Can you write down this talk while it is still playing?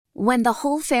When the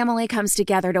whole family comes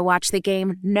together to watch the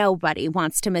game, nobody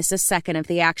wants to miss a second of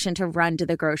the action to run to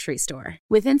the grocery store.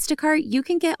 With Instacart, you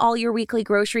can get all your weekly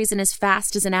groceries in as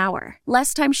fast as an hour.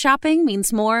 Less time shopping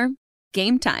means more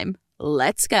game time.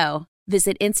 Let's go.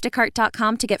 Visit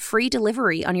instacart.com to get free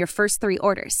delivery on your first 3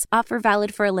 orders. Offer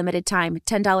valid for a limited time.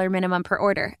 $10 minimum per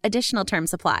order. Additional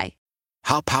terms apply.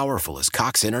 How powerful is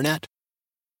Cox Internet?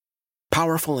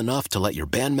 Powerful enough to let your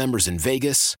band members in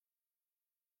Vegas,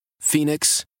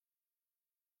 Phoenix,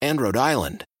 and Rhode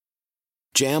Island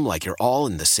jam like you're all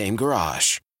in the same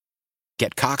garage.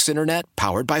 Get Cox Internet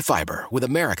powered by fiber with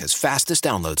America's fastest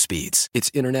download speeds.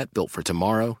 It's internet built for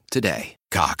tomorrow, today.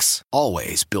 Cox,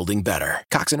 always building better.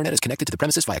 Cox Internet is connected to the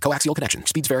premises via coaxial connection.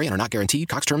 Speeds vary and are not guaranteed.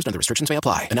 Cox terms and other restrictions may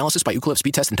apply. Analysis by Ookla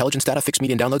Speed Test Intelligence Data. Fixed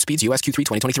median download speeds. US Q3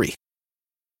 2023.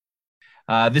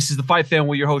 This is The Fight Fan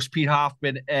with your host, Pete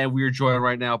Hoffman, and we are joined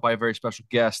right now by a very special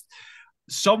guest,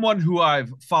 someone who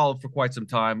I've followed for quite some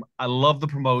time. I love the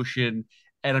promotion,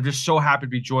 and I'm just so happy to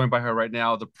be joined by her right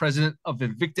now, the president of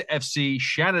Invicta FC,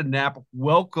 Shannon Knapp.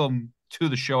 Welcome to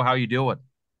the show. How are you doing?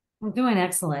 I'm doing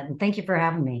excellent, and thank you for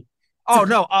having me. Oh,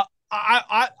 no,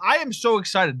 I am so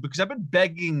excited because I've been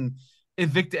begging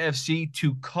Invicta FC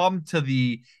to come to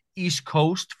the East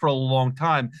Coast for a long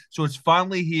time. So it's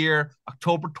finally here,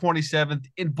 October 27th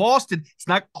in Boston.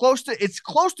 It's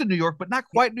close to New York, but not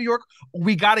quite New York.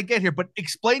 We got to get here. But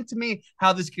explain to me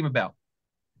how this came about.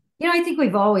 I think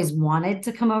we've always wanted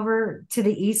to come over to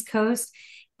the East Coast,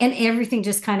 and everything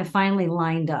just kind of finally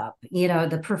lined up.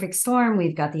 The perfect storm.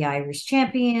 We've got the Irish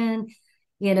champion.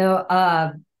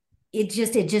 It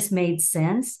just made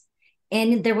sense.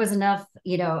 And there was enough,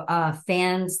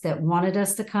 fans that wanted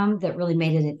us to come that really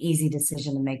made it an easy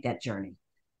decision to make that journey.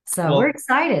 So we're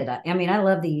excited. I mean, I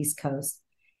love the East Coast.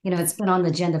 It's been on the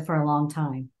agenda for a long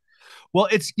time. Well,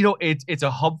 it's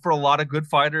a hub for a lot of good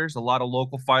fighters, a lot of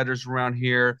local fighters around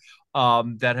here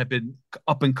that have been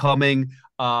up and coming.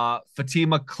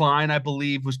 Fatima Klein, I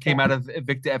believe, came out of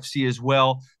Invicta FC as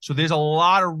well. So there's a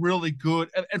lot of really good.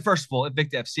 And first of all,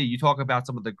 Invicta FC, you talk about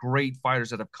some of the great fighters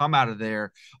that have come out of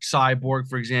there. Cyborg,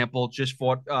 for example, just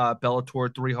fought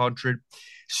Bellator 300.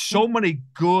 So many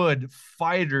good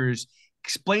fighters.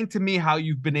 Explain to me how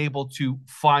you've been able to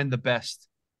find the best.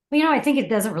 Well, I think it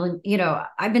doesn't really,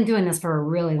 I've been doing this for a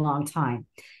really long time.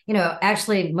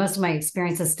 Actually, most of my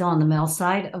experience is still on the male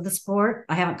side of the sport.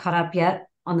 I haven't caught up yet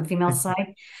on the female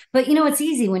side. But, it's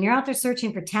easy when you're out there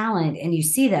searching for talent and you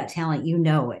see that talent,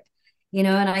 it.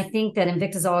 And I think that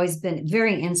Invicta's always been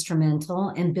very instrumental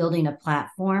in building a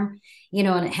platform,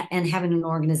 and having an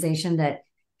organization that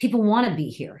people want to be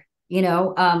here.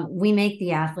 We make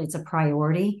the athletes a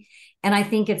priority. And I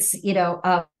think it's,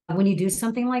 when you do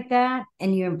something like that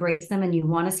and you embrace them and you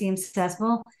want to see them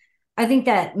successful, I think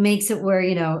that makes it where,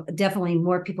 definitely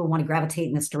more people want to gravitate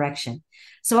in this direction.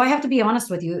 So I have to be honest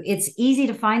with you. It's easy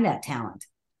to find that talent.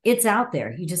 It's out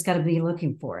there. You just got to be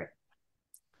looking for it.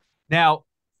 Now,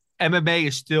 MMA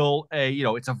is still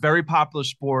it's a very popular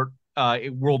sport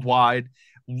worldwide,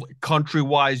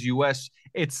 country-wise, US.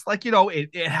 It's like,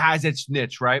 it has its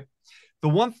niche, right? The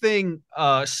one thing,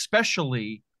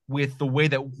 especially with the way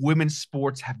that women's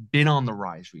sports have been on the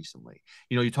rise recently.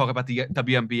 You talk about the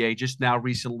WNBA just now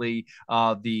recently,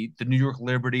 the New York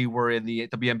Liberty were in the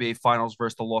WNBA finals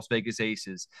versus the Las Vegas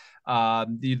Aces.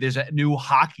 There's a new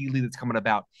hockey league that's coming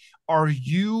about. Are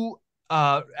you,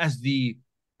 as the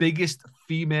biggest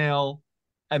female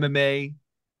MMA,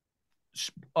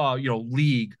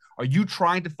 league, are you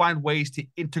trying to find ways to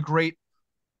integrate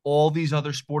all these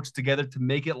other sports together to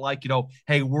make it like,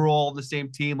 hey, we're all on the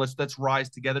same team. Let's rise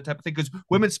together type of thing. Because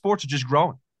women's sports are just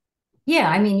growing. Yeah.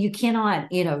 I mean, you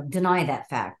cannot, deny that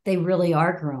fact. They really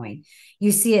are growing.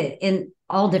 You see it in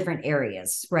all different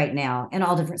areas right now in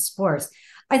all different sports.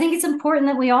 I think it's important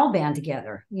that we all band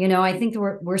together. I think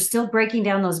we're still breaking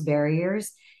down those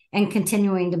barriers and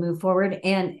continuing to move forward.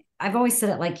 And I've always said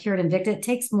it, like here at Invicta, it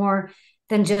takes more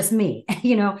than just me.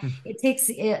 It takes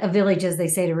a village, as they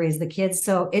say, to raise the kids.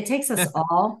 So it takes us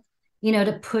all,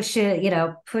 to push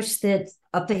it, push it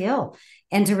up the hill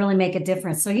and to really make a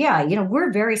difference. So yeah,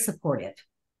 we're very supportive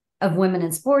of women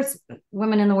in sports,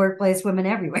 women in the workplace, women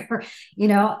everywhere,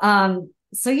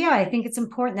 so yeah, I think it's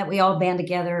important that we all band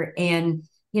together and,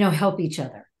 help each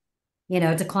other,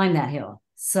 to climb that hill.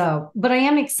 So, but I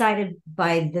am excited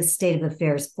by the state of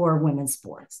affairs for women's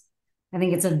sports. I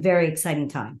think it's a very exciting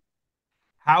time.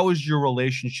 How is your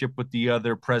relationship with the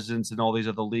other presidents in all these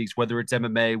other leagues, whether it's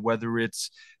MMA, whether it's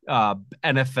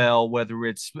NFL, whether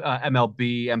it's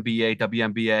MLB, NBA,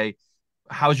 WNBA?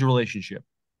 How's your relationship?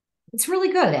 It's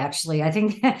really good, actually. I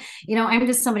think, I'm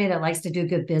just somebody that likes to do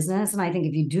good business. And I think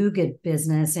if you do good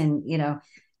business and,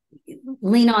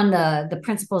 lean on the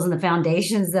principles and the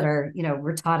foundations that are,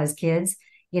 we're taught as kids,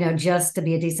 just to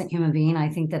be a decent human being. I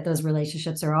think that those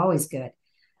relationships are always good.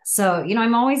 So,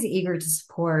 I'm always eager to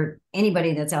support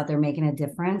anybody that's out there making a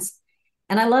difference.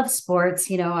 And I love sports,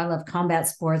 I love combat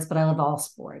sports, but I love all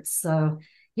sports. So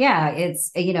yeah,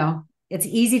 it's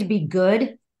easy to be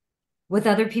good with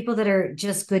other people that are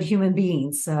just good human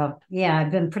beings. So yeah,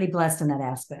 I've been pretty blessed in that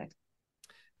aspect.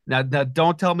 Now,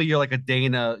 don't tell me you're like a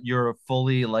Dana. You're a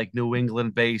fully like New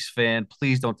England based fan.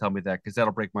 Please don't tell me that because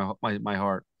that'll break my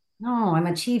heart. No, I'm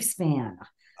a Chiefs fan.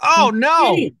 Oh Kansas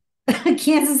no! City.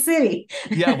 Kansas City.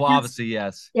 Yeah, well, obviously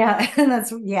yes. Yeah,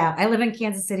 yeah. I live in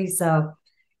Kansas City, so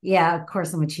yeah, of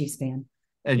course I'm a Chiefs fan.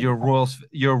 And Yeah,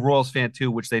 you're a Royals fan too,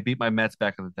 which they beat my Mets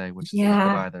back in the day, which is not good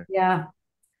yeah, either. yeah,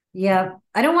 yeah.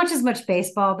 I don't watch as much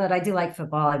baseball, but I do like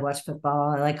football. I watch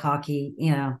football. I like hockey.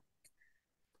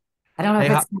 I don't know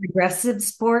Hey, if it's aggressive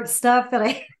sports stuff that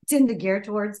I tend to gear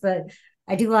towards, but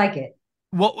I do like it.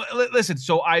 well, listen.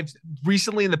 So I've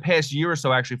recently, in the past year or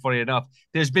so, actually, funny enough,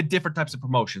 there's been different types of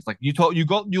promotions. Like you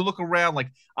look around.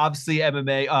 Like obviously,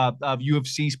 MMA,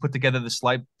 UFC's put together the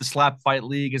slap fight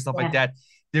league and stuff like Yeah. that.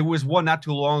 There was one not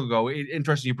too long ago.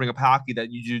 Interesting, you bring up hockey that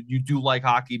you do like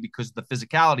hockey because of the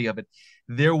physicality of it.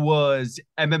 There was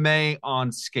MMA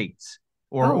on skates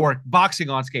Oh, or boxing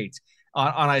on skates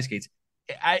on ice skates.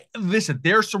 I listen.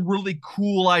 There's some really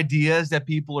cool ideas that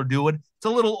people are doing. It's a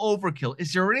little overkill.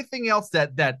 Is there anything else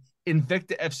that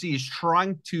Invicta FC is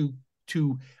trying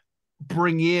to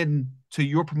bring in to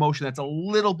your promotion that's a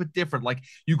little bit different? Like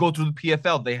you go through the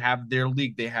PFL, they have their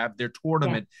league, they have their yeah.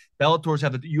 tournament. Bellator's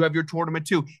you have your tournament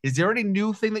too. Is there any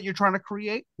new thing that you're trying to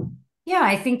create? Yeah,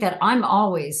 I think that I'm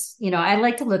always, I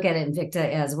like to look at Invicta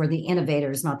as we're the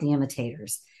innovators, not the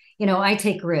imitators. I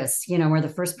take risks. We're the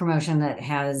first promotion that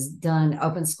has done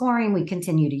open scoring. We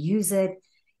continue to use it,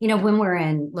 when we're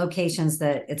in locations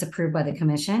that it's approved by the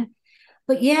commission.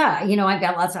 But yeah, I've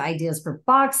got lots of ideas for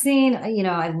boxing.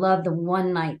 I love the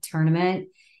one night tournament,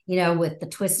 with the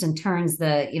twists and turns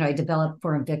that, I developed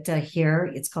for Invicta here.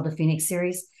 It's called the Phoenix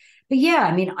series. But yeah,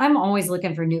 I mean, I'm always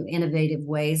looking for new innovative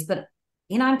ways, but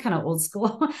I'm kind of old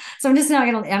school. So I'm going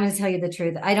to tell you the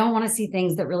truth. I don't want to see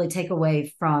things that really take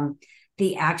away from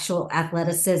the actual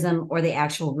athleticism or the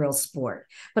actual real sport.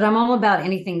 But I'm all about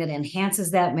anything that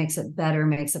enhances that, makes it better,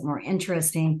 makes it more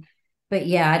interesting. But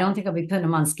yeah, I don't think I'll be putting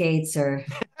them on skates or,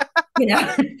 you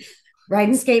know,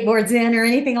 riding skateboards in or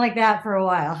anything like that for a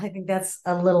while. I think that's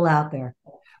a little out there.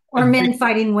 Or men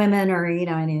fighting women or,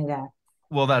 any of that.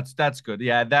 Well, that's good.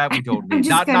 Yeah, that we don't I'm need.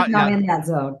 just kind of not Not in that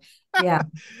zone. Yeah.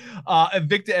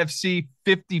 Invicta FC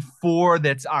 54.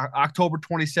 That's October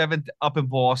 27th up in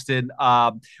Boston.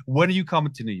 When are you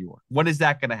coming to New York? When is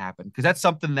that going to happen? Because that's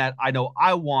something that I know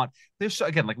I want.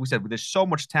 Again, like we said, there's so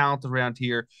much talent around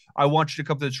here. I want you to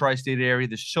come to the tri-state area.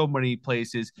 There's so many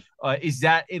places. Is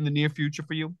that in the near future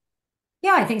for you?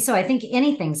 Yeah, I think so. I think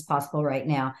anything's possible right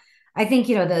now. I think,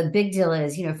 the big deal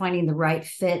is, finding the right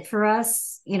fit for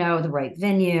us, the right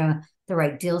venue, the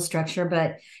right deal structure.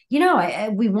 But,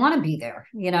 we want to be there.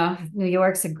 New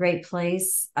York's a great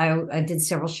place. I did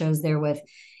several shows there with,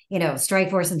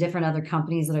 Strikeforce and different other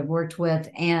companies that I've worked with.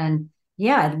 And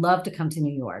yeah, I'd love to come to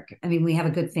New York. I mean, we have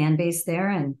a good fan base there.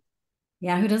 And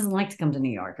yeah, who doesn't like to come to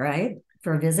New York, right?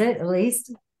 For a visit, at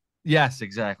least. Yes,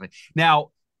 exactly.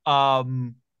 Now,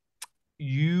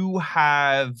 you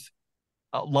have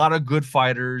a lot of good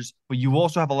fighters, but you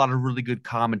also have a lot of really good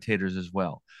commentators as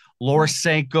well. Laura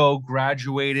Sanko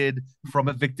graduated from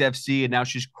Invicta FC, and now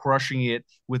she's crushing it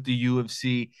with the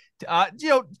UFC.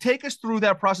 Take us through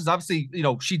that process. Obviously,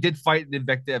 she did fight in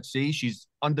Invicta FC. She's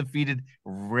undefeated,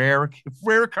 rare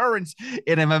occurrence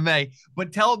in MMA.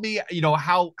 But tell me,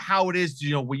 how it is.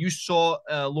 When you saw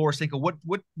Laura Sanko,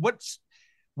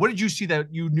 what did you see that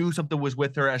you knew something was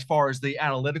with her as far as the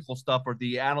analytical stuff or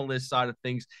the analyst side of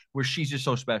things, where she's just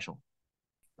so special?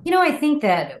 I think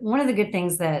that one of the good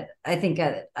things that I think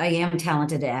I am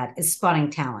talented at is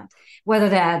spotting talent, whether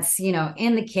that's,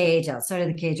 in the cage, outside of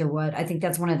the cage, or what. I think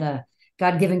that's one of the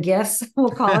God-given gifts, we'll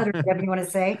call it, or whatever you want to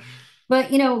say.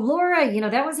 But, Laura,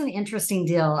 that was an interesting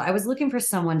deal. I was looking for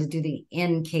someone to do the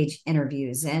in-cage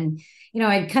interviews. And,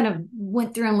 I kind of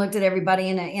went through and looked at everybody.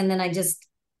 And then I just,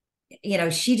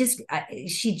 she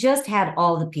just had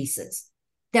all the pieces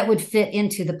that would fit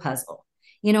into the puzzle.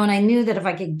 And I knew that if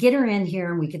I could get her in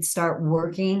here and we could start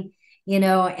working,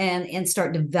 and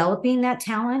start developing that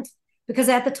talent, because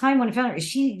at the time when I found her,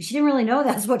 she didn't really know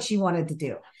that's what she wanted to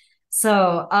do.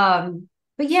 So,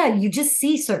 but yeah, you just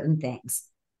see certain things,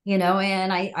 and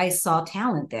I saw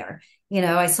talent there.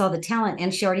 I saw the talent,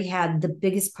 and she already had the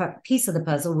biggest piece of the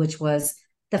puzzle, which was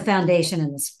the foundation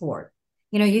in the sport.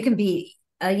 You can be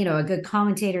a good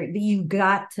commentator, but you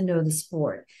got to know the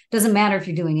sport. Doesn't matter if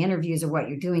you're doing interviews or what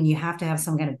you're doing, you have to have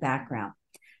some kind of background.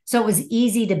 So it was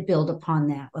easy to build upon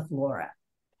that with Laura.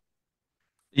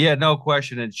 Yeah, no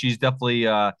question. And she's definitely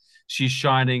she's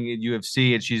shining in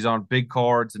UFC and she's on big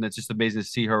cards, and it's just amazing to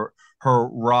see her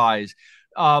rise.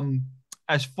 Um,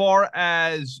 as far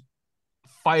as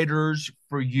fighters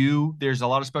for you, there's a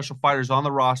lot of special fighters on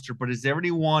the roster, but is there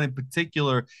anyone in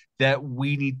particular that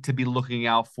we need to be looking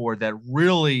out for that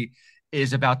really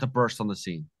is about to burst on the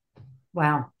scene?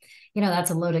 Wow.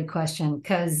 That's a loaded question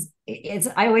because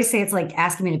I always say it's like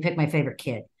asking me to pick my favorite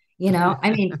kid.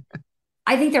 I mean,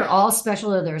 I think they're all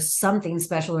special or there's something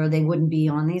special or they wouldn't be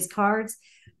on these cards.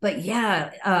 But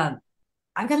yeah,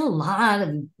 I've got a lot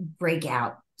of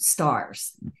breakout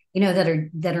stars,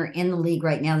 that are in the league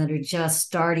right now that are just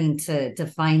starting to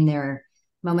find their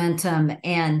momentum.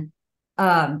 And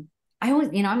I always,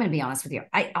 I'm going to be honest with you.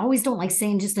 I always don't like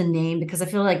saying just a name because I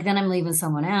feel like then I'm leaving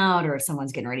someone out or if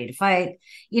someone's getting ready to fight.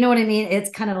 You know what I mean? It's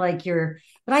kind of like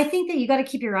but I think that you got to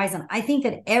keep your eyes on. I think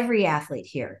that every athlete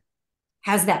here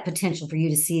has that potential for you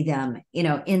to see them,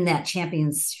 in that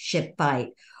championship fight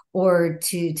or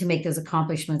to make those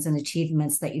accomplishments and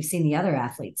achievements that you've seen the other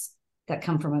athletes that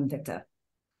come from Invicta.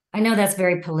 I know that's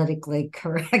very politically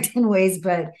correct in ways,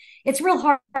 but it's real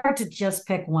hard to just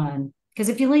pick one because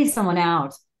if you leave someone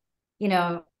out,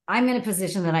 I'm in a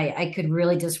position that I could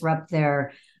really disrupt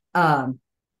their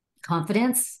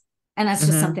confidence. And that's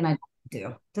just something I don't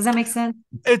do. Does that make sense?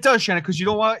 It does, Shannon, because you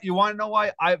know what? You want to know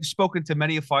why? I've spoken to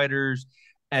many fighters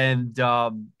and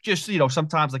just,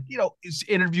 sometimes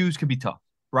interviews can be tough,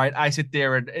 right? I sit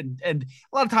there and a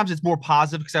lot of times it's more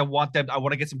positive because I want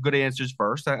to get some good answers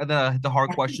first and then the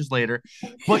hard questions later.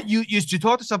 But you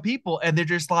talk to some people and they're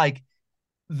just like,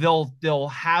 they'll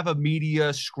have a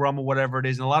media scrum or whatever it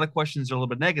is, and a lot of questions are a little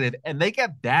bit negative, and they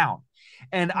get down.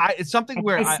 And it's something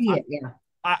where I see it, yeah.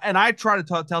 I try to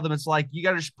tell them it's like you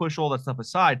got to just push all that stuff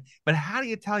aside. But how do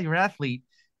you tell your athlete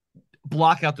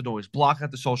block out the noise, block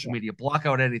out the social media, block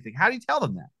out anything? How do you tell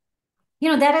them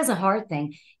that? That is a hard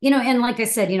thing, and like I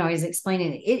said, I was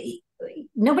explaining it.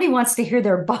 Nobody wants to hear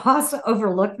their boss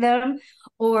overlook them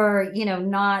or,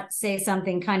 not say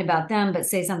something kind about them, but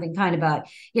say something kind about,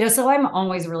 so I'm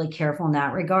always really careful in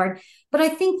that regard. But I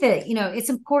think that, it's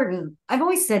important. I've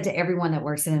always said to everyone that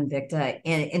works in Invicta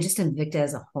and just Invicta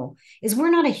as a whole is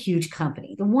we're not a huge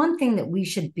company. The one thing that we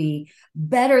should be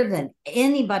better than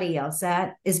anybody else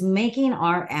at is making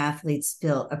our athletes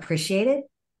feel appreciated,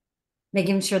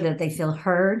 making sure that they feel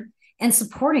heard and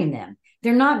supporting them.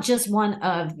 They're not just one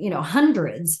of,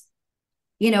 hundreds.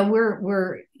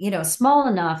 We're small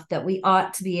enough that we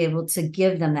ought to be able to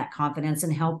give them that confidence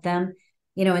and help them,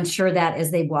 ensure that as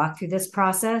they walk through this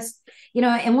process,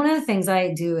 and one of the things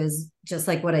I do is just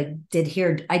like what I did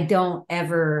here. I don't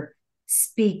ever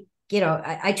speak,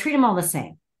 I treat them all the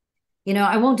same.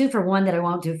 I won't do for one that I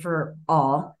won't do for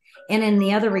all. And in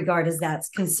the other regard, as that's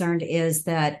concerned, is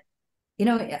that,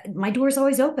 my door is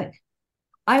always open.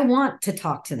 I want to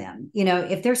talk to them.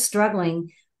 If they're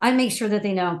struggling, I make sure that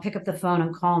they know, pick up the phone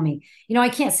and call me. I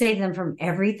can't save them from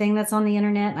everything that's on the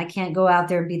internet. I can't go out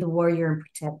there and be the warrior and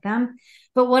protect them.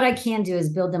 But what I can do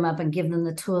is build them up and give them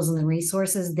the tools and the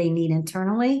resources they need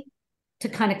internally to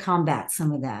kind of combat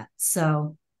some of that.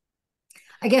 So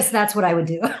I guess that's what I would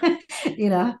do,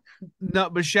 No,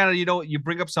 but Shannon, you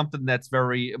bring up something that's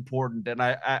very important. And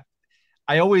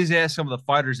I always ask some of the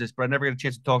fighters this, but I never get a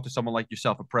chance to talk to someone like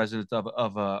yourself, a president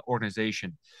of an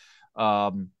organization.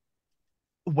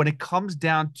 When it comes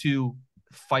down to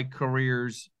fight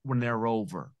careers when they're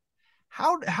over,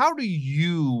 how do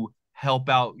you help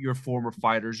out your former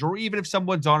fighters, or even if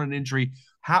someone's on an injury,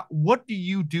 what do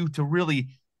you do to really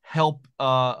help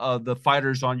the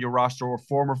fighters on your roster or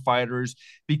former fighters?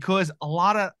 Because a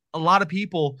lot of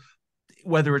people,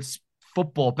 whether it's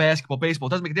football, basketball, baseball, it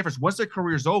doesn't make a difference. Once their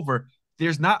career's over,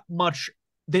 there's not much.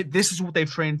 This is what they've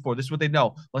trained for. This is what they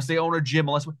know. Unless they own a gym,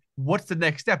 what's the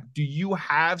next step? Do you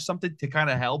have something to kind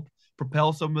of help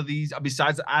propel some of these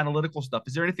besides the analytical stuff?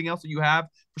 Is there anything else that you have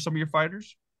for some of your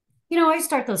fighters? I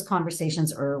start those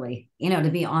conversations early, to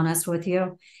be honest with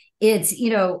you. It's,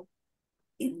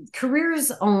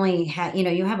 careers only have,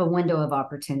 you have a window of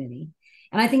opportunity.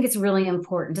 And I think it's really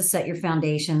important to set your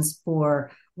foundations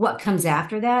for what comes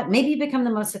after that. Maybe you become the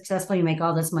most successful, you make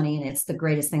all this money and it's the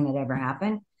greatest thing that ever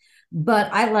happened.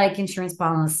 But I like insurance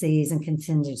policies and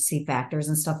contingency factors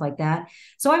and stuff like that.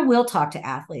 So I will talk to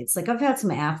athletes. Like I've had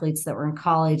some athletes that were in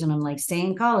college and I'm like, stay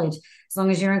in college. As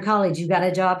long as you're in college, you got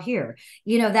a job here,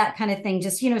 that kind of thing.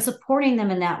 Just, supporting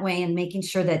them in that way and making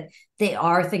sure that they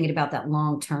are thinking about that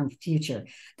long-term future.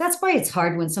 That's why it's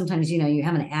hard when sometimes, you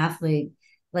have an athlete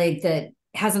like that,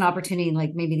 has an opportunity,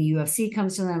 like maybe the UFC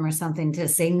comes to them or something, to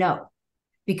say no,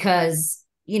 because,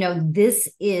 this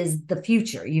is the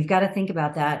future. You've got to think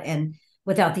about that. And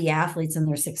without the athletes and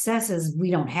their successes, we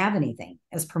don't have anything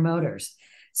as promoters.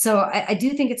 So I do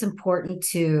think it's important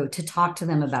to talk to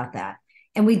them about that.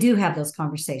 And we do have those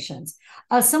conversations.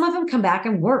 Some of them come back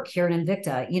and work here at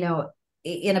Invicta,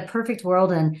 in a perfect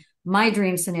world. And my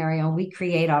dream scenario, we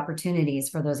create opportunities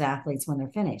for those athletes when they're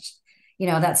finished.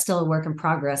 That's still a work in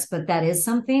progress, but that is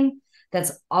something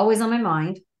that's always on my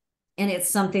mind. And it's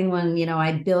something when,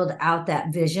 I build out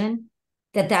that vision,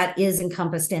 that is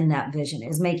encompassed in that vision,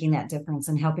 is making that difference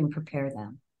and helping prepare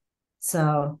them.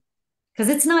 So, because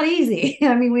it's not easy.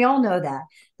 I mean, we all know that.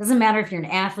 Doesn't matter if you're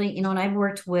an athlete, and I've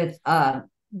worked with,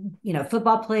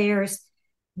 football players.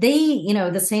 They,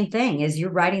 the same thing is,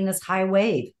 you're riding this high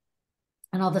wave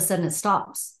and all of a sudden it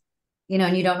stops,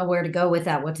 and you don't know where to go with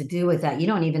that, what to do with that. You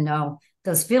don't even know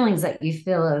those feelings that you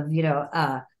feel of,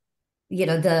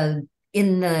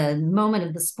 in the moment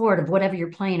of the sport of whatever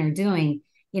you're playing or doing,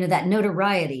 that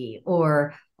notoriety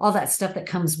or all that stuff that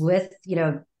comes with,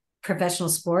 professional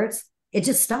sports, it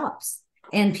just stops.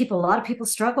 And a lot of people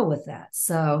struggle with that.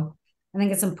 So I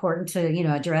think it's important to,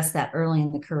 address that early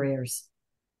in the careers.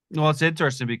 Well, it's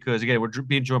interesting because, again, we're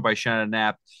being joined by Shannon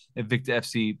Knapp, Invicta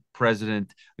FC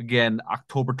president. Again,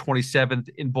 October 27th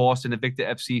in Boston, Invicta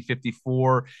FC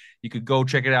 54. You could go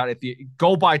check it out. If you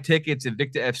go buy tickets,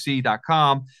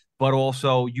 invictafc.com, but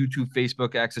also YouTube,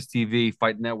 Facebook, Access TV,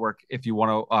 Fight Network, if you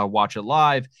want to watch it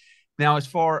live. Now, as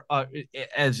far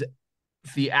as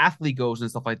the athlete goes and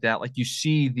stuff like that, like you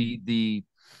see the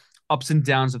ups and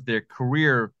downs of their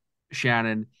career,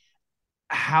 Shannon,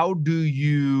 how do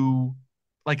you,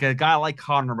 like a guy like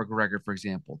Conor McGregor, for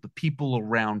example, the people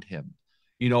around him,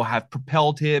 have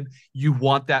propelled him. You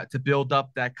want that to build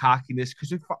up that cockiness,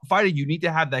 because fighting, you need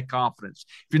to have that confidence.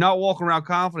 If you're not walking around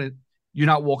confident, you're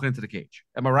not walking into the cage.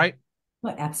 Am I right?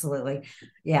 Well, absolutely.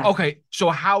 Yeah. Okay. So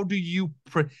how do you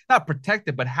not protect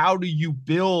it, but how do you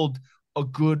build a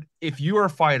good, if you're a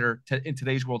fighter in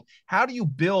today's world, how do you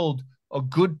build a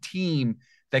good team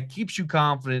that keeps you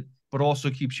confident, but also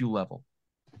keeps you level?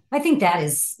 I think that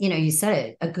is, you said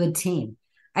it, a good team.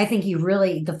 I think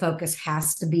the focus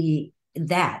has to be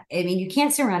that. I mean, you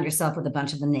can't surround yourself with a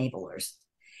bunch of enablers.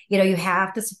 You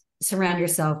have to surround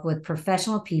yourself with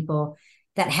professional people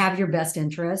that have your best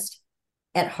interest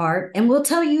at heart and will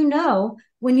tell you no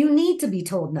when you need to be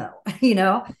told no,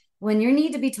 when you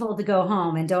need to be told to go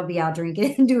home and don't be out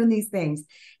drinking and doing these things.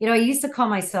 I used to call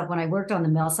myself, when I worked on the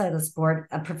male side of the sport,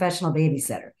 a professional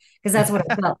babysitter, because that's what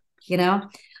I felt,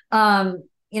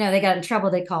 they got in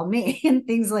trouble, they called me and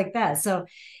things like that. So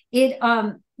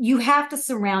you have to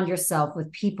surround yourself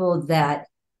with people that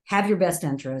have your best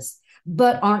interests,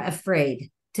 but aren't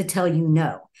afraid to tell you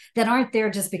no, that aren't there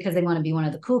just because they want to be one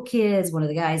of the cool kids, one of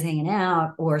the guys hanging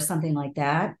out or something like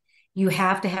that. You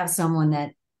have to have someone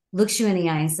that looks you in the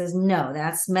eye and says, no,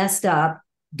 that's messed up.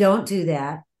 Don't do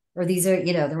that. Or these are,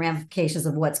 the ramifications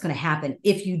of what's going to happen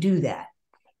if you do that.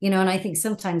 And I think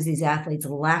sometimes these athletes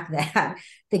lack that.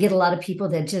 They get a lot of people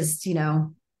that just,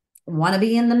 want to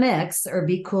be in the mix or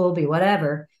be cool, be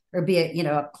whatever, or be,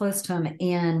 up close to them.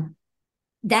 And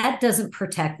that doesn't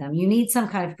protect them. You need some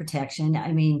kind of protection.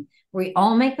 I mean, we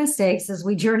all make mistakes as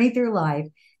we journey through life.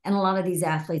 And a lot of these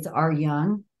athletes are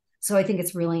young. So I think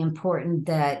it's really important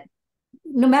that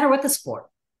no matter what the sport,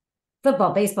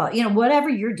 football, baseball, whatever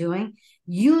you're doing,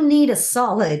 you need a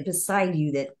solid beside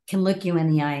you that can look you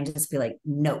in the eye and just be like,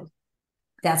 no,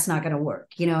 that's not going to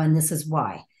work, and this is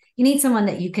why. You need someone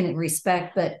that you can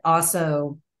respect, but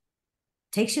also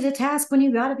takes you to task when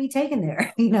you got to be taken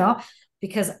there,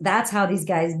 because that's how these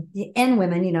guys and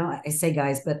women, I say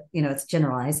guys, but it's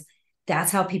generalized.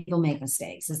 That's how people make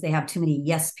mistakes, is they have too many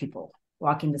yes people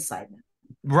walking beside them.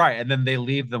 Right. And then they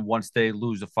leave them once they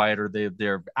lose a fight or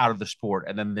they're out of the sport,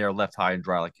 and then they're left high and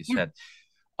dry, like you said.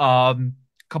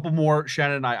 Couple more,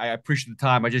 Shannon. I appreciate the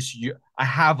time.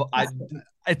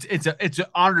 It's an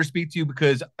honor to speak to you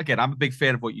because, again, I'm a big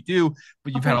fan of what you do,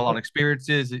 but you've had a lot of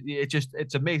experiences.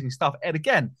 It's amazing stuff. And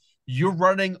again, you're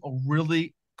running a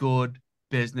really good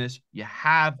business. You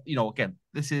have, again,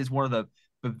 this is one of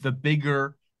the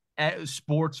bigger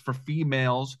sports for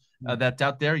females that's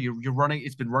out there. You're running.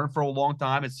 It's been running for a long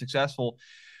time. It's successful.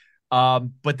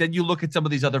 But then you look at some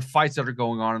of these other fights that are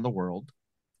going on in the world.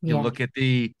 You look at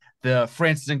the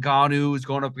Francis Ngannou is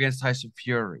going up against Tyson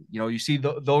Fury. You see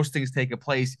those things taking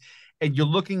place, and you're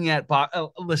looking at.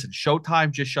 Listen,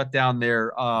 Showtime just shut down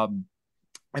their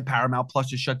and Paramount Plus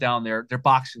just shut down their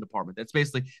boxing department. That's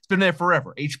basically, it's been there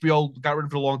forever. HBO got rid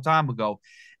of it a long time ago,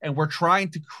 and we're trying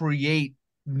to create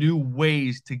new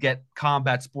ways to get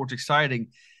combat sports exciting.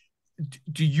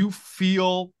 do you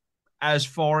feel as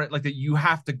far like that you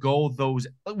have to go those?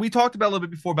 We talked about a little bit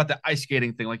before about the ice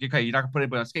skating thing. Like, okay, you're not gonna put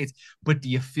anybody on skates, but do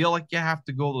you feel like you have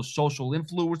to go those social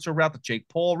influencer route, the Jake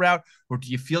Paul route, or do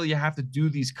you feel you have to do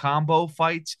these combo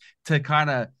fights to kind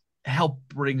of help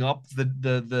bring up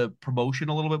the promotion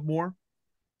a little bit more?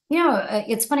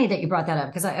 It's funny that you brought that up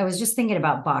because I was just thinking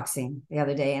about boxing the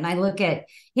other day, and I look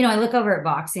over at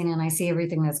boxing and I see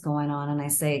everything that's going on, and I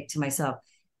say to myself,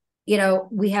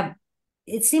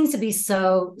 it seems to be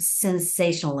so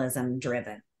sensationalism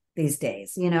driven these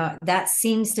days. That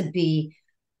seems to be,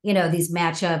 these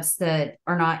matchups that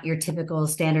are not your typical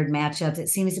standard matchups. It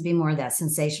seems to be more of that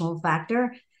sensational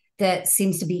factor that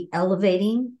seems to be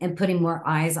elevating and putting more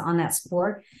eyes on that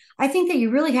sport. I think that you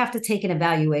really have to take an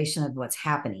evaluation of what's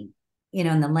happening,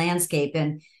 in the landscape.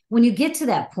 And when you get to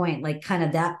that point, like kind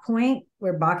of that point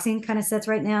where boxing kind of sits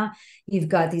right now, you've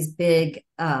got these big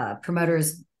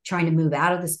promoters trying to move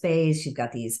out of the space. You've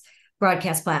got these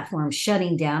broadcast platforms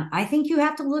shutting down. I think you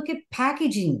have to look at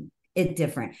packaging it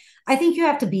different. I think you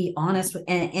have to be honest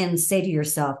and say to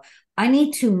yourself, I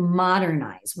need to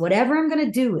modernize whatever I'm going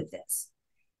to do with this.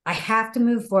 I have to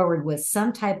move forward with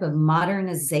some type of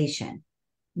modernization,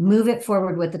 move it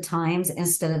forward with the times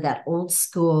instead of that old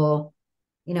school,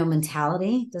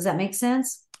 mentality. Does that make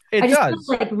sense? It I just does.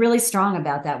 feel like really strong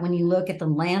about that when you look at the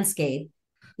landscape,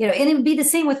 and it would be the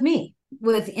same with me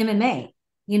with MMA.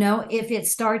 If it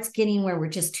starts getting where we're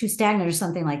just too stagnant or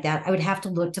something like that, I would have to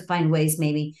look to find ways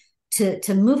maybe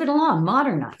to move it along,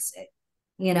 modernize it,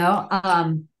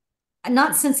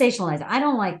 not sensationalize. I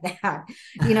don't like that.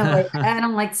 I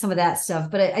don't like some of that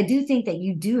stuff, but I do think that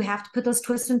you do have to put those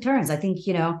twists and turns. I think,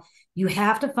 you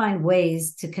have to find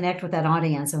ways to connect with that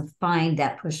audience and find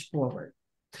that push forward.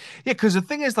 Yeah, because the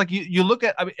thing is, like, you look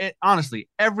at, I mean, honestly,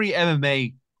 every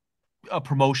MMA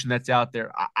promotion that's out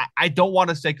there, I don't want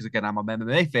to say, because again, I'm an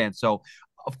MMA fan, so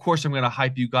of course I'm going to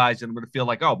hype you guys and I'm going to feel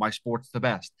like, oh, my sport's the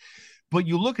best. But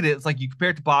you look at it, it's like you compare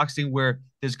it to boxing where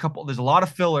there's a lot of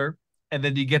filler, and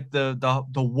then you get the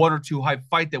one or two hype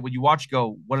fight that when you watch, you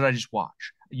go, what did I just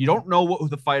watch? You don't know who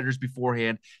the fighters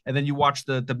beforehand, and then you watch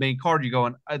the main card, you're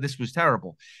going, this was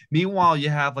terrible. Meanwhile, you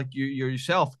have like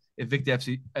yourself,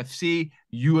 Invicta FC,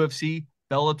 UFC,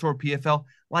 Bellator, PFL,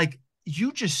 like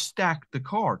you just stack the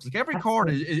cards. Like every card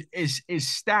is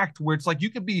stacked where it's like you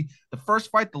could be the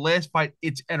first fight, the last fight,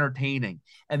 it's entertaining,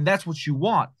 and that's what you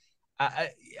want.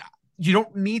 You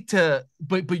don't need to,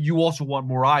 but you also want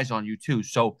more eyes on you too.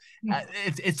 So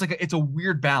it's a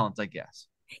weird balance, I guess.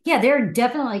 Yeah, they're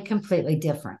definitely completely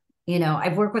different.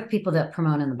 I've worked with people that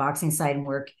promote on the boxing side and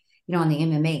work, on the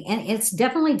MMA, and it's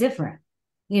definitely different.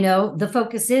 The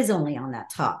focus is only on that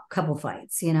top couple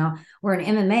fights, where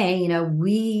in MMA,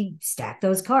 we stack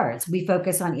those cards. We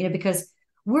focus on, because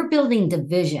we're building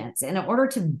divisions. And in order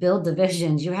to build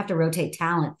divisions, you have to rotate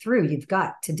talent through. You've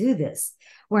got to do this.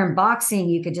 Where in boxing,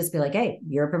 you could just be like, hey,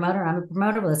 you're a promoter, I'm a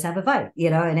promoter, let's have a fight,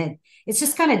 and it's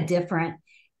just kind of different.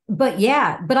 But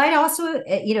yeah, but I'd also,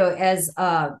 as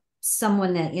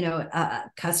someone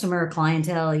that, customer,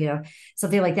 clientele,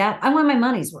 something like that, I want my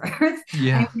money's worth.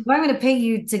 Yeah. If I'm going to pay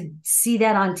you to see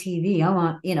that on TV,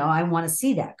 I want to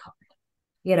see that card.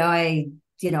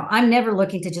 I'm never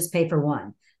looking to just pay for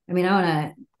one. I mean,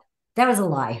 that was a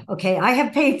lie. Okay. I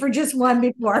have paid for just one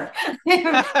before.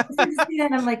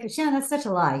 And I'm like, Shannon, that's such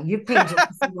a lie. You've paid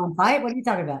just for one fight. What are you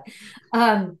talking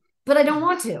about? But I don't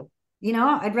want to,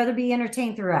 I'd rather be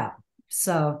entertained throughout.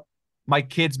 So my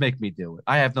kids make me do it.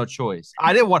 I have no choice.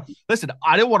 I didn't want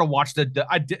to watch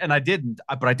I didn't,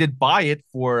 but I did buy it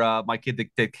for my kid,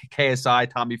 the KSI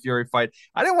Tommy Fury fight.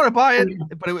 I didn't want to buy it,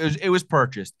 but it was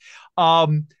purchased.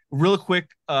 Real quick,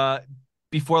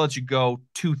 before I let you go,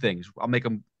 two things. I'll make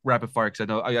them rapid fire because I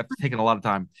know I have taken a lot of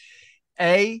time.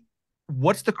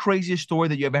 What's the craziest story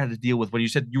that you ever had to deal with when you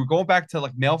said you were going back to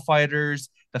like male fighters,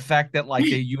 the fact that like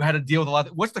you had to deal with a lot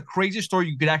what's the craziest story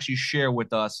you could actually share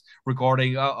with us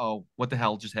regarding, what the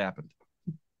hell just happened?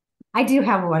 I do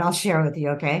have one I'll share with you.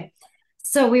 Okay.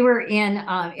 So we were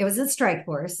it was at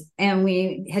Strikeforce, and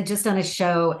we had just done a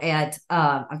show at,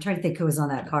 I'm trying to think who was on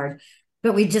that card,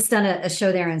 but we just done a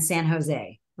show there in San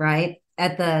Jose, right?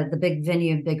 At the big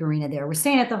venue, big arena there. We're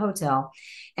staying at the hotel.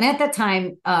 And at that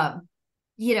time, I'm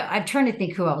trying to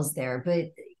think who else was there, but,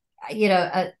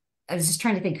 I was just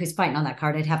trying to think who's fighting on that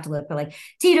card. I'd have to look, but like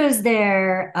Tito's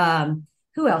there.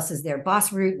 Who else is there?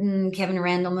 Boss Rutan, Kevin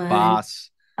Randleman. Boss.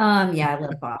 Yeah, I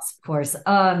love Boss, of course.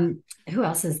 Who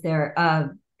else is there?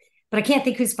 But I can't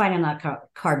think who's fighting on that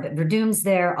card, but Verdum's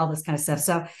there, all this kind of stuff.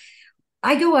 So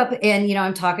I go up and,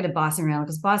 I'm talking to Boss and Randall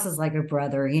because Boss is like a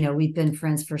brother. We've been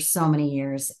friends for so many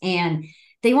years. And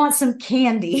they want some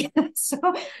candy. So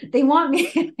they want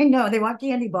me, I know they want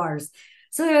candy bars.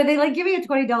 So they like give me a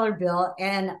 $20 bill,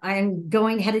 and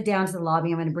I'm headed down to the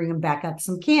lobby. I'm going to bring them back up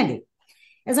some candy.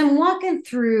 As I'm walking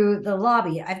through the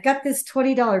lobby, I've got this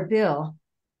 $20 bill,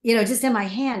 just in my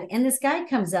hand. And this guy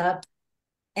comes up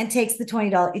and takes the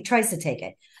 $20. He tries to take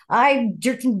it. I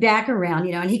jerked him back around,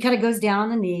 and he kind of goes down on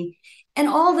the knee. And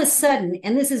all of a sudden,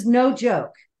 and this is no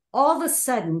joke, all of a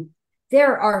sudden,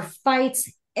 there are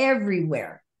fights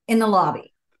everywhere in the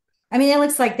lobby. I mean, it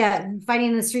looks like that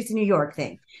fighting in the streets of New York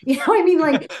thing. You know what I mean?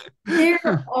 Like,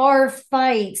 there are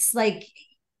fights. Like,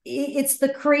 it's the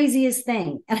craziest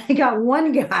thing. And I got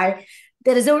one guy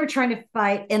that is over trying to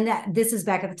fight. And this is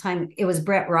back at the time, it was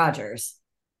Brett Rogers.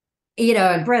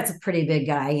 And Brett's a pretty big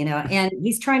guy, and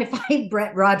he's trying to fight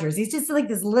Brett Rogers. He's just like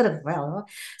this little fellow.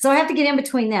 So I have to get in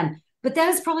between them. But that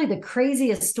is probably the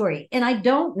craziest story. And I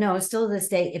don't know still to this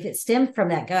day if it stemmed from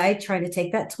that guy trying to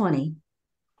take that 20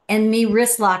 and me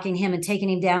wrist locking him and taking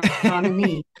him down on the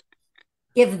knee.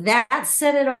 If that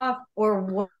set it off or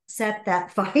what set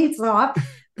that fight off.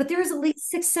 But there's at least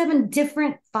 6, 7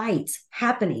 different fights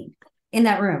happening in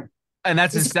that room. And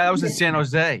that was in San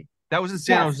Jose. That was in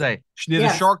San Jose near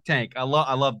the Shark Tank. I'm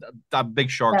a big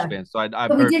Sharks fan, so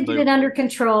but we did get it under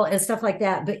control and stuff like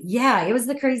that. But yeah, it was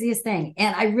the craziest thing,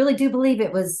 and I really do believe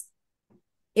it was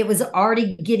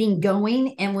already getting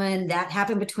going. And when that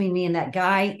happened between me and that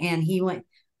guy, and he went,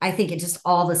 I think it just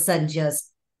all of a sudden just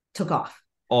took off.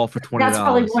 All for $20. That's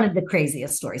probably one of the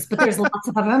craziest stories, but there's lots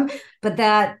of them. But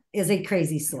that is a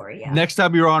crazy story. Yeah. Next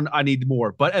time you're on, I need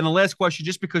more. And the last question,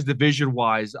 just because division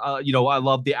wise, I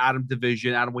love the atom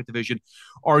weight division.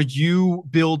 Are you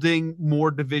building more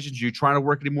divisions? Are you trying to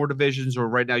work any more divisions, or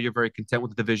right now you're very content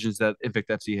with the divisions that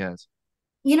Invicta FC has?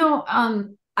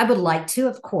 I would like to,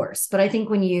 of course, but I think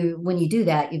when you do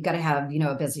that, you've got to have,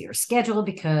 a busier schedule,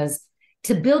 because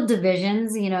to build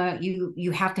divisions,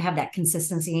 you have to have that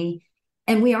consistency.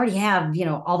 And we already have,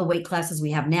 all the weight classes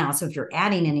we have now. So if you're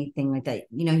adding anything like that,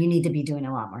 you need to be doing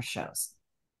a lot more shows.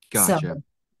 Gotcha. So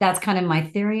that's kind of my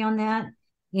theory on that,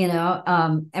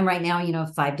 and right now,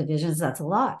 5 divisions, that's a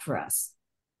lot for us.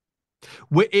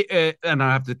 And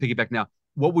I have to piggyback now.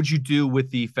 What would you do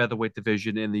with the featherweight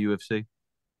division in the UFC?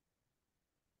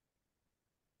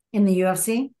 In the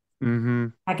UFC? Mm-hmm.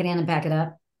 Pack it in and pack it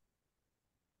up.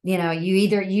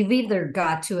 You've either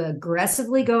got to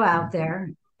aggressively go out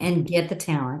there and get the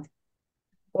talent,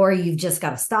 or you've just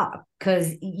got to stop,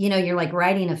 because you're like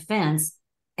riding a fence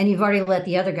and you've already let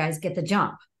the other guys get the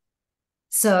jump.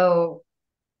 So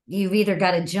you've either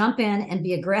got to jump in and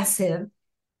be aggressive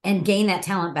and gain that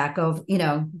talent back over,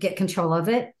 get control of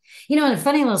it. And a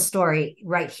funny little story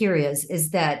right here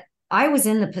is that I was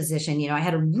in the position, I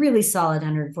had a really solid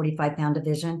 145-pound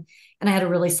division, and I had a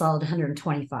really solid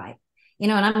 125,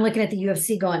 and I'm looking at the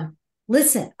UFC going,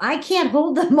 listen, I can't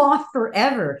hold them off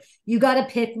forever. You got to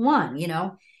pick one,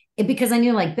 because I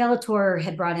knew like Bellator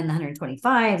had brought in the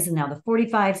 125s and now the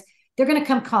 45s. They're going to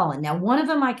come calling. Now, one of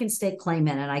them I can stake claim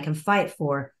in and I can fight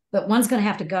for, but one's going to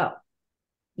have to go,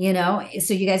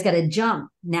 so you guys got to jump.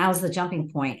 Now's the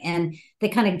jumping point. And they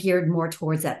kind of geared more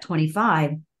towards that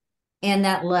 25. And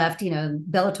that left,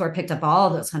 Bellator picked up all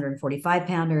those 145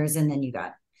 pounders, and then you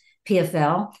got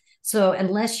PFL. So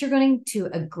unless you're going to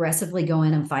aggressively go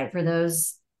in and fight for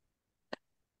those,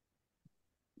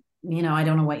 I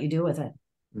don't know what you do with it.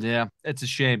 Yeah, it's a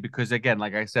shame, because again,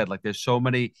 like I said, like there's so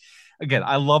many. Again,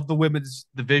 I love the women's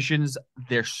divisions.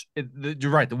 You're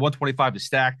right. The 125 is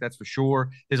stacked. That's for sure.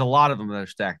 There's a lot of them that are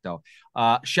stacked, though.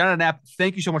 Shannon Knapp,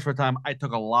 thank you so much for the time. I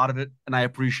took a lot of it, and I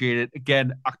appreciate it.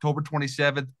 Again, October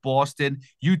 27th, Boston,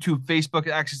 YouTube, Facebook,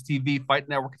 Access TV, Fight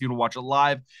Network. If you want to watch it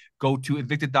live, go to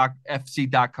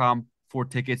invicta.fc.com for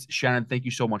tickets. Shannon, thank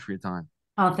you so much for your time.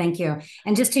 Oh, thank you.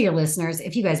 And just to your listeners,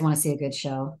 if you guys want to see a good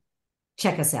show,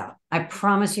 check us out. I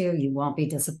promise you won't be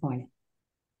disappointed.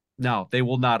 No, they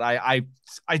will not. I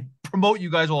promote you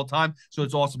guys all the time, so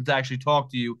it's awesome to actually talk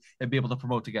to you and be able to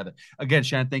promote together. Again,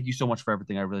 Shannon, thank you so much for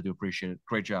everything. I really do appreciate it.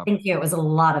 Great job. Thank you. It was a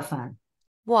lot of fun.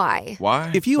 Why?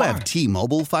 If you have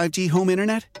T-Mobile 5G home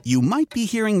internet, you might be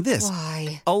hearing this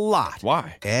a lot.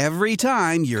 Why? Every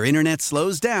time your internet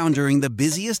slows down during the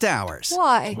busiest hours.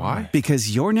 Why?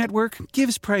 Because your network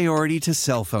gives priority to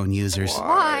cell phone users.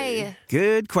 Why?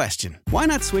 Good question. Why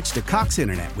not switch to Cox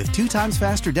Internet with 2 times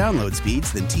faster download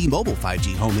speeds than T-Mobile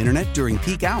 5G home internet during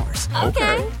peak hours?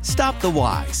 Okay. Stop the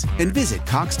whys and visit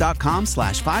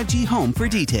cox.com/5G home for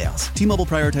details. T-Mobile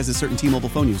prioritizes certain T-Mobile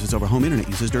phone users over home internet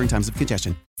users during times of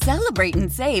congestion. Celebrate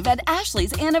and save at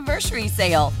Ashley's Anniversary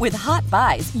Sale. With Hot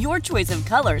Buys, your choice of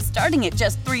colors starting at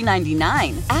just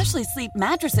 $3.99. Ashley Sleep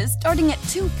mattresses starting at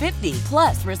 $2.50.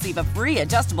 Plus, receive a free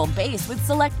adjustable base with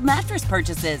select mattress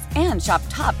purchases. And shop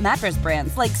top mattress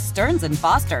brands like Stearns &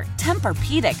 Foster,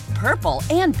 Tempur-Pedic, Purple,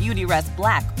 and Beautyrest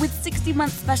Black with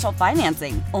 60-month special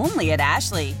financing. Only at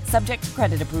Ashley. Subject to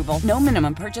credit approval. No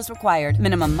minimum purchase required.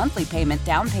 Minimum monthly payment,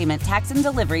 down payment, tax, and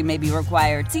delivery may be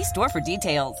required. See store for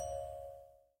details.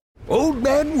 Old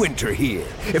Man Winter here.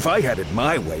 If I had it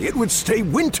my way, it would stay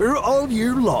winter all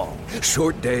year long.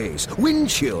 Short days, wind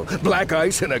chill, black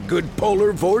ice, and a good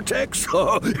polar vortex.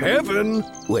 Oh, heaven!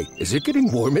 Wait, is it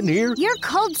getting warm in here? Your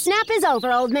cold snap is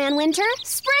over, Old Man Winter.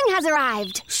 Spring has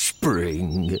arrived.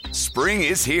 Spring. Spring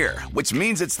is here, which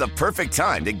means it's the perfect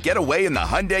time to get away in the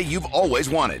Hyundai you've always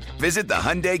wanted. Visit the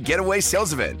Hyundai Getaway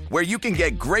Sales Event, where you can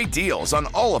get great deals on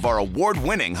all of our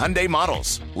award-winning Hyundai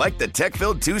models, like the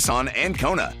tech-filled Tucson and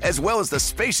Kona, as well as the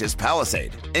spacious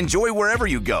Palisade. Enjoy wherever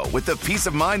you go with the peace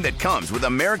of mind that comes with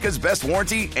America's best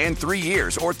warranty and 3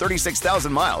 years or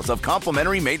 36,000 miles of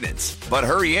complimentary maintenance. But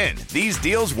hurry in, these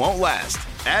deals won't last.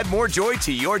 Add more joy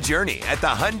to your journey at the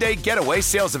Hyundai Getaway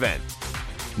Sales Event.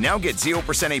 Now get 0%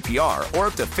 APR or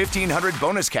up to $1,500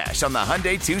 bonus cash on the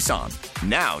Hyundai Tucson.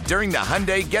 Now during the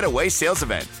Hyundai Getaway Sales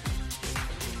Event.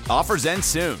 Offers end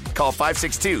soon. Call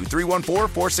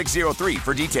 562-314-4603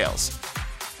 for details.